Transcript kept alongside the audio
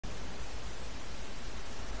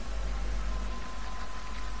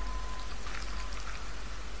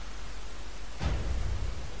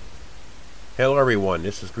Hello everyone,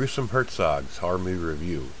 this is Gruesome Herzog's Horror Movie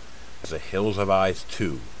Review. It's a Hills Have Eyes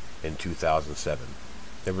 2 in 2007.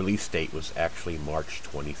 The release date was actually March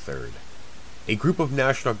 23rd. A group of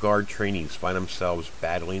National Guard trainees find themselves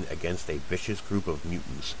battling against a vicious group of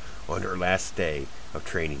mutants on their last day of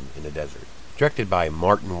training in the desert. Directed by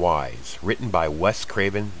Martin Weisz, written by Weisz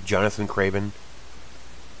Craven, Jonathan Craven.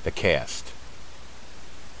 The cast: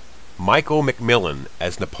 Michael McMillan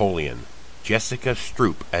as Napoleon, Jessica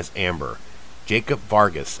Stroup as Amber, Jacob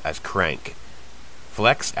Vargas as Crank,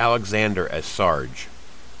 Flex Alexander as Sarge,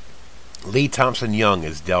 Lee Thompson-Young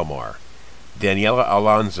as Delmar, Daniela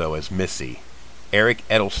Alonso as Missy, Eric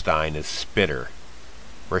Edelstein as Spitter,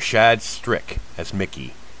 Rashad Strick as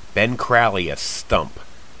Mickey, Ben Crowley as Stump,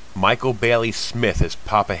 Michael Bailey Smith as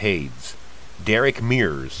Papa Hades, Derek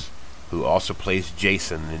Mears, who also plays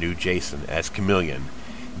Jason, the new Jason, as Chameleon,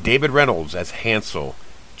 David Reynolds as Hansel,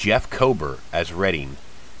 Jeff Kober as Redding,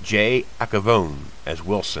 Jay Acavone as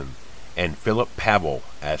Wilson, and Philip Pavel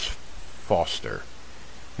as Foster.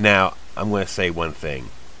 Now, I'm going to say one thing.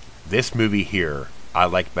 This movie here, I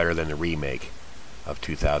like better than the remake of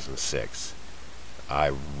 2006.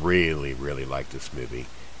 I really, really like this movie.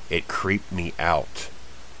 It creeped me out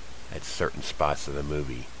at certain spots of the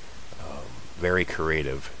movie. Very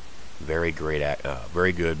creative, very great,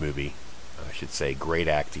 very good movie. I should say great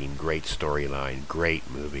acting, great storyline, great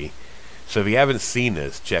movie. So if you haven't seen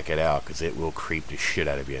this, check it out, because it will creep the shit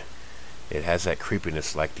out of you. It has that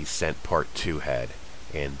creepiness like Descent Part 2 had,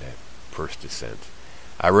 and First Descent.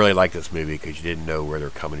 I really like this movie because you didn't know where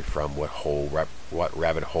they're coming from, what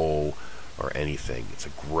rabbit hole, or anything. It's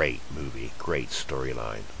a great movie, great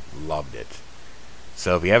storyline. Loved it.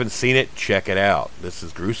 So if you haven't seen it, check it out. This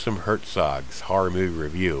is Gruesome Herzog's Horror Movie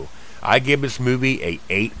Review. I give this movie a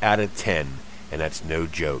 8 out of 10, and that's no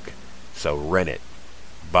joke. So rent it,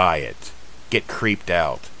 buy it, get creeped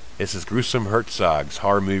out. This is Gruesome Herzog's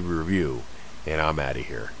Horror Movie Review, and I'm out of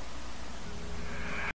here.